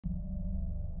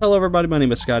Hello everybody, my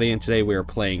name is Scotty and today we are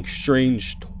playing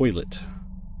Strange Toilet.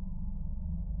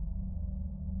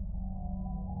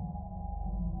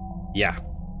 Yeah.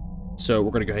 So we're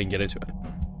gonna go ahead and get into it.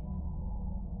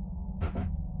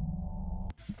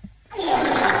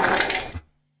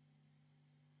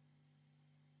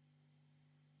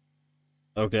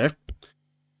 Okay.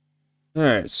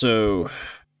 Alright, so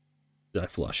did I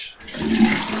flush?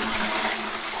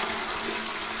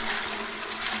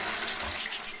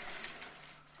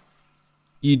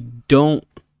 You don't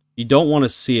want to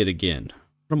see it again.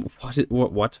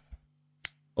 What?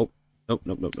 Oh, nope,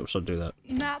 don't do that.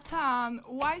 Nathan,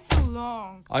 why so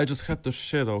long? I just had to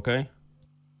shit, okay?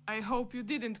 I hope you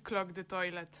didn't clog the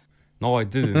toilet. No, I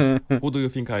didn't. Who do you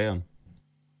think I am?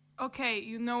 Okay,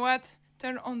 you know what?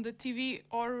 Turn on the TV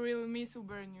or we'll miss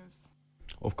Uber News.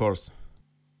 Of course.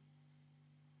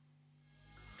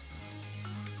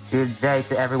 Good day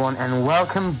to everyone and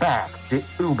welcome back to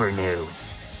Uber News.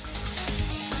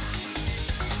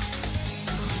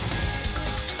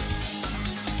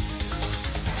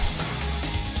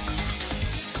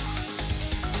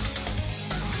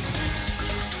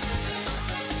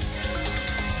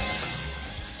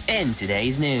 In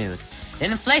today's news,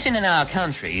 inflation in our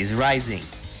country is rising.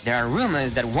 There are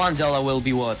rumors that $1 will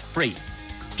be worth $3.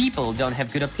 People don't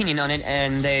have good opinion on it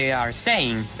and they are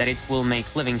saying that it will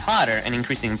make living harder and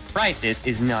increasing prices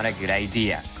is not a good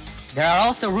idea. There are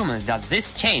also rumors that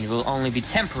this change will only be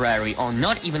temporary or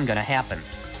not even gonna happen.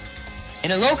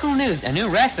 In a local news, a new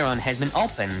restaurant has been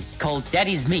opened called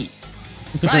Daddy's Meat.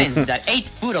 Clients that ate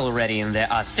food already in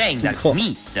there are saying that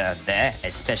meat served there,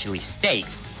 especially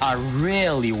steaks, are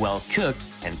really well cooked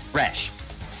and fresh.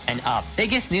 And our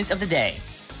biggest news of the day.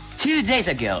 2 days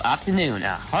ago afternoon,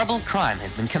 a horrible crime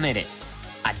has been committed.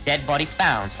 A dead body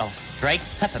found of Drake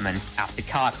Peppermint after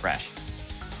car crash.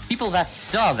 People that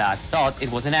saw that thought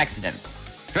it was an accident.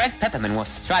 Drake Peppermint was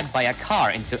struck by a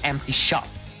car into an empty shop.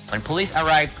 When police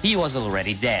arrived, he was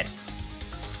already dead.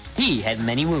 He had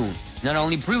many wounds. Not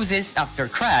only bruises after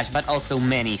crash, but also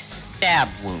many stab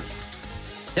wounds.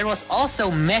 There was also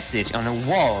a message on a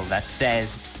wall that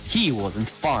says, he wasn't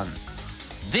fun.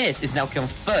 This is now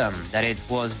confirmed that it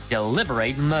was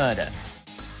deliberate murder.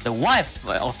 The wife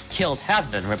of killed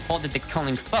husband reported the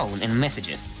calling phone and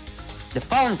messages. The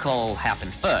phone call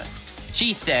happened first.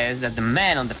 She says that the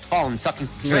man on the phone talking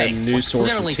to Drake was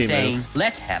literally saying,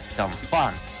 let's have some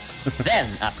fun.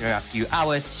 Then, after a few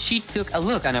hours, she took a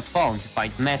look on her phone to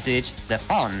find the message, the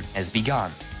fun has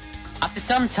begun. After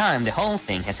some time, the whole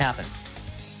thing has happened.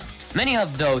 Many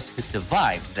of those who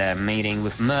survived the meeting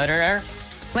with murderer,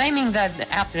 claiming that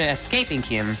after escaping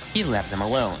him, he left them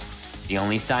alone. The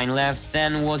only sign left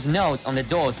then was notes on the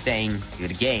door saying,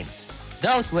 good game.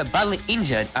 Those who were badly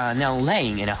injured are now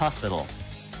laying in a hospital.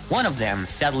 One of them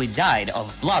sadly died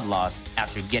of blood loss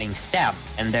after getting stabbed,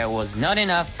 and there was not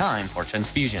enough time for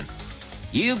transfusion.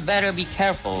 You better be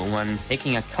careful when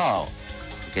taking a call,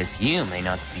 because you may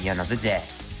not see another day.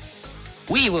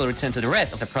 We will return to the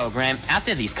rest of the program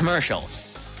after these commercials.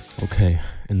 Okay,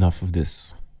 enough of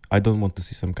this. I don't want to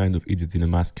see some kind of idiot in a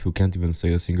mask who can't even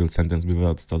say a single sentence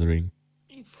without stuttering.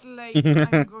 It's late,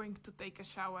 I'm going to take a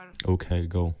shower. Okay,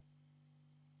 go.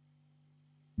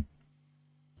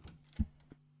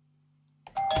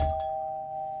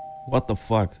 What the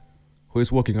fuck? Who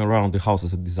is walking around the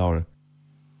houses at this hour?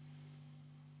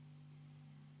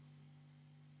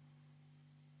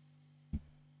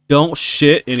 Don't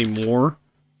shit anymore.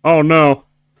 Oh no.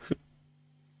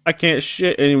 I can't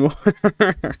shit anymore.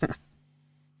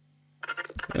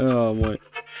 Oh boy.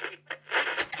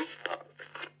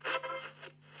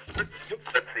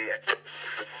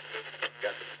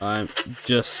 I'm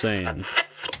just saying.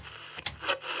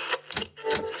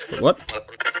 What?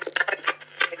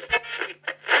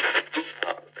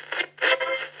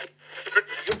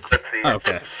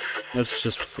 Okay. That's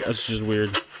just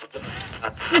weird.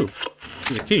 Ooh,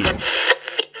 there's a key.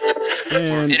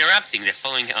 And Interrupting the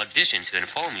following audition to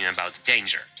inform you about the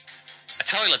danger. A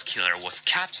toilet killer was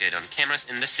captured on cameras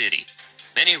in the city.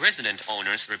 Many resident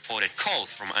owners reported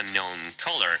calls from unknown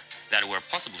caller that were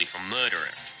possibly from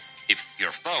murderer. If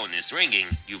your phone is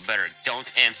ringing, you better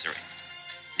don't answer it.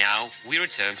 Now, we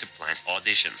return to Plant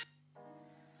audition.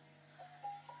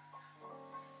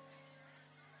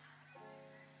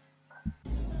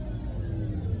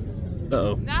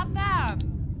 uh-oh. Nathan,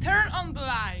 turn on the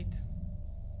light.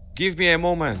 Give me a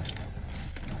moment.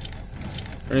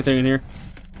 Anything in here?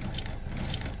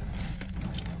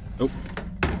 Nope.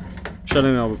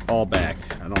 Shutting it all back.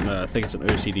 I don't know. I think it's an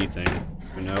OCD thing.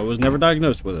 You know, I was never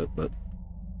diagnosed with it, but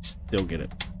still get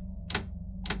it.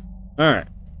 Alright.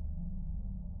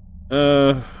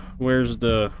 Where's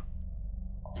the...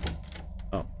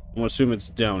 Oh. I'm gonna assume it's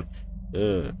down.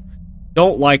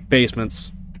 Don't like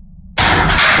basements.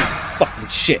 Fucking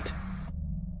shit.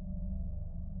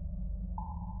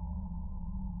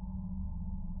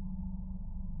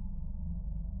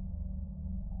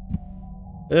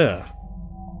 Ugh.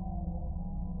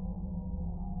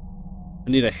 I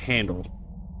need a handle.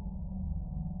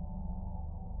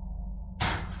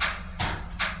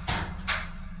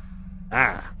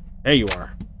 Ah, there you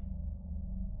are.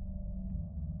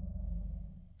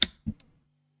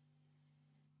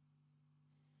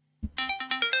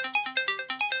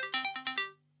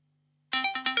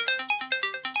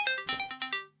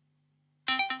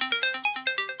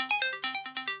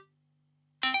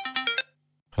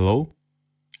 Hello?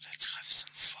 Let's have some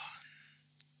fun.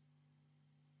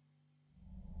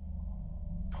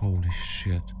 Holy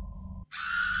shit.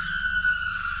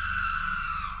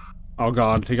 Oh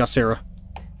god, he got Sarah.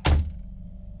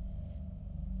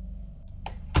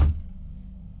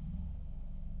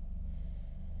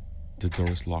 The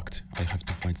door is locked. I have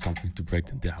to find something to break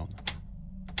them down.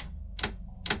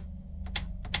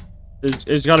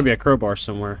 There's got to be a crowbar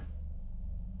somewhere.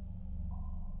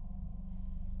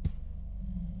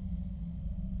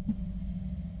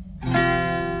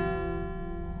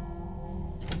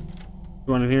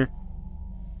 One in here?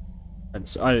 I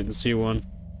didn't see one.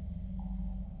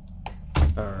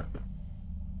 Alright.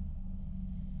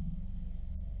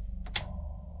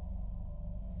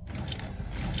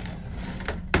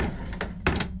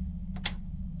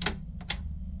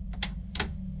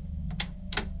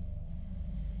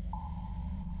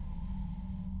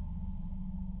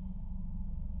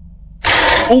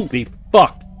 Holy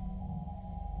fuck!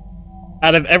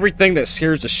 Out of everything that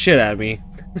scares the shit out of me.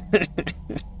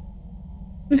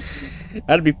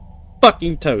 That'd be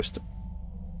fucking toast.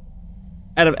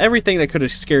 Out of everything that could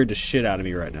have scared the shit out of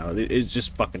me right now, it's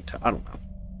just fucking I don't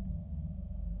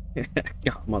know.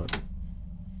 God, mother.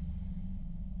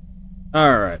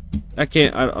 Alright. I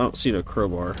don't see no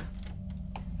crowbar.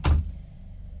 Oh,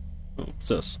 what's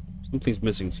this? Something's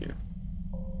missing here.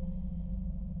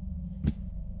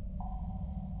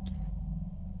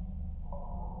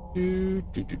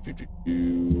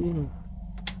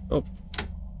 Oh.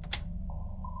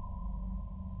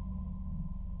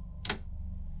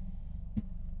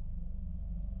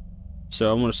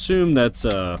 So I'm gonna assume that's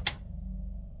a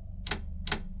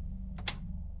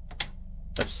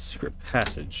secret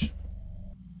passage.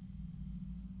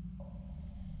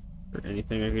 Or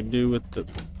anything I could do with the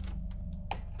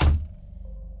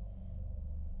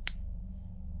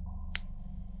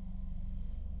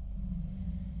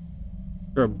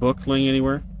Is there a book laying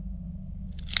anywhere?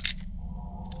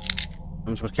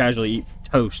 I'm just gonna casually eat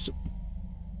toast.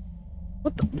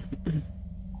 What the?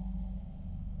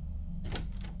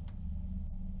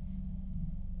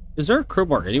 Is there a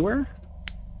crowbar anywhere?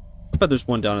 I bet there's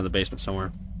one down in the basement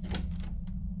somewhere.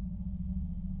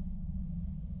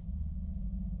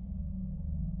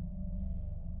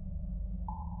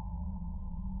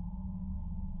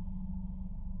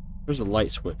 There's a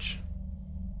light switch.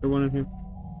 Is there one in here?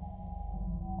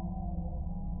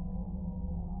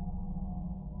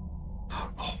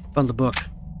 Oh, found the book.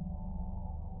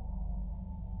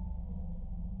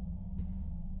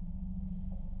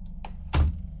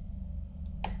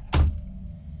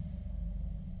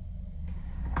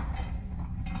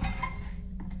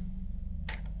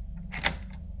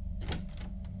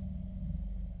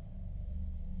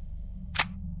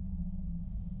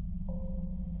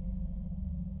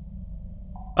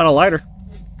 Found a lighter.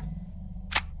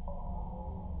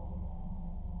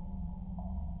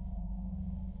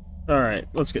 All right,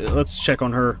 let's check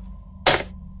on her.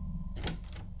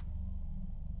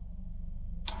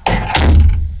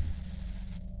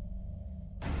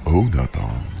 Oh,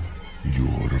 Nathan,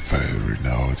 you're a very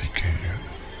naughty kid.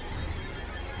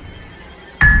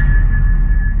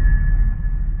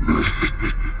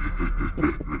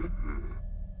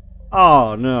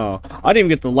 Oh no, I didn't even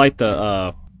get to light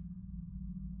the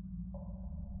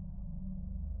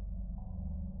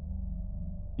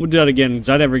We'll do that again, because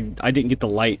I didn't get the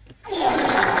light.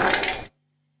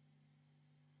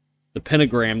 The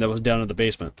pentagram that was down in the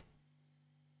basement.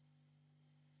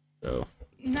 So.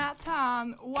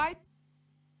 Nathan, why?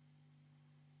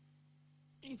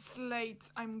 It's late.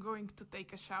 I'm going to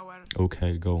take a shower.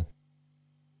 Okay, go.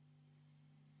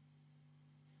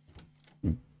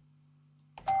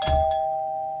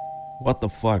 What the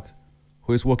fuck?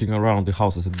 Who is walking around the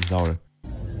houses at this hour?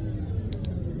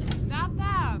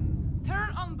 Nathan, turn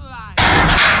on the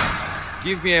light.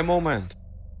 Give me a moment.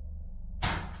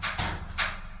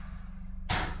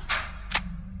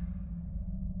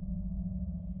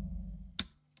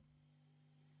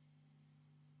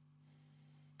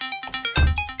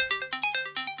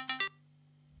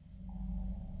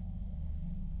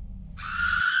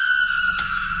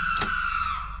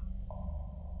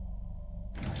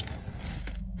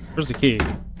 Where's the key?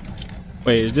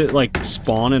 Wait, is it like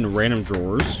spawn in random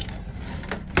drawers?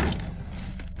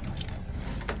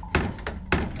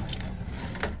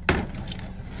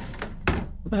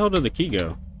 Where the hell did the key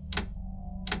go?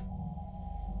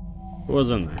 What was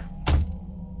in there?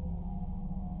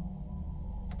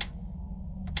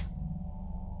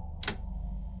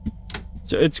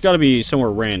 So it's got to be somewhere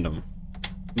random.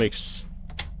 Makes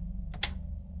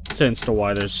sense to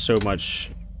why there's so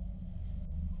much.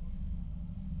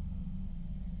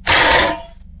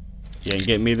 You ain't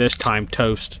getting me this time,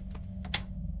 toast.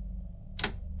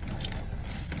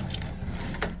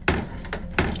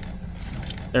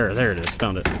 There it is.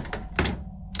 Found it.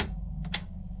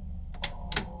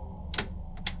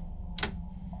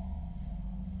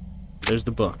 There's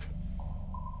the book.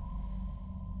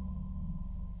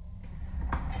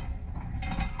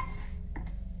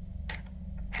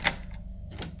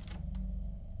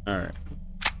 Alright.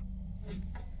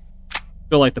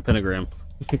 Feel like the pentagram.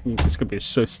 This could be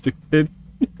so stupid.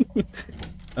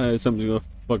 Something's gonna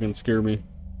fucking scare me.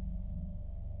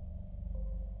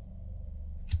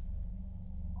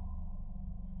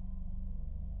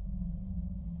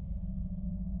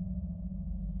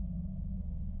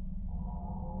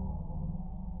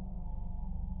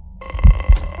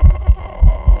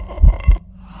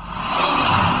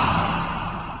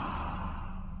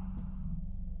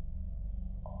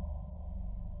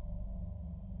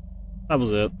 That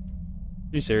was it.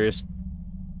 Be serious.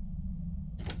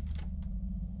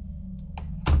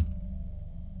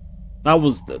 That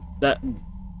was that.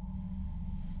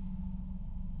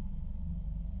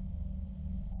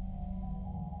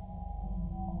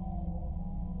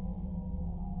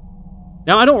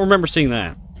 Now I don't remember seeing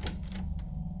that.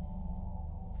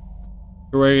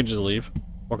 Or I could just leave,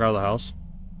 walk out of the house.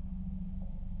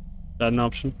 Is that an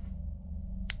option?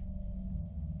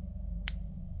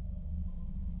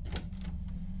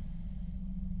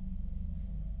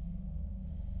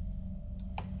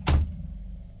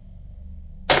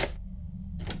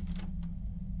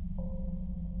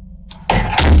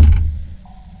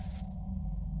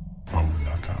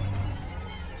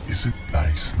 Is it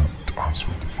nice not to answer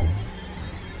the phone?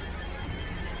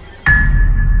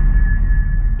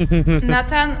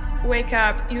 Nathan, wake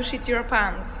up. You shit your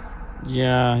pants.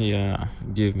 Yeah.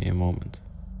 Give me a moment.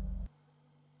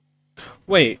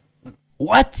 Wait.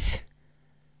 What?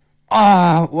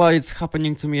 Ah, why it's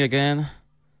happening to me again?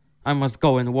 I must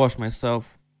go and wash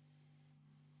myself.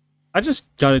 I just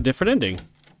got a different ending.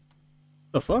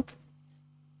 The fuck?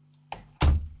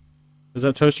 Is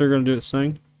that toaster gonna do its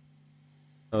thing?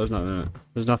 Oh, there's nothing in it.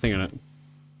 There's nothing in it.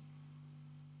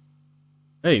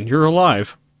 Hey, you're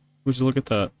alive. Would you look at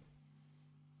that?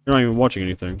 You're not even watching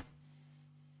anything.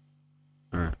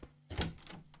 Alright.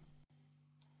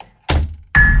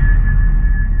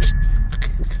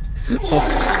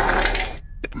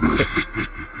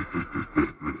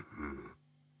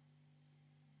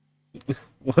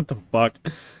 What the fuck?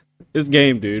 This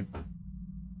game, dude.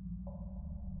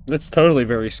 It's totally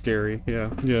very scary. Yeah,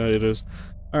 it is.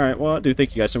 Alright, well, I do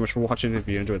thank you guys so much for watching. If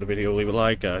you enjoyed the video, leave a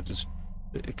like, just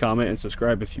comment and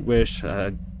subscribe if you wish.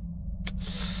 Yeah.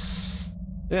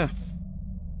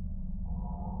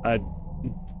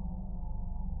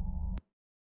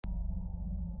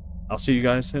 I'll see you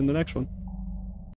guys in the next one.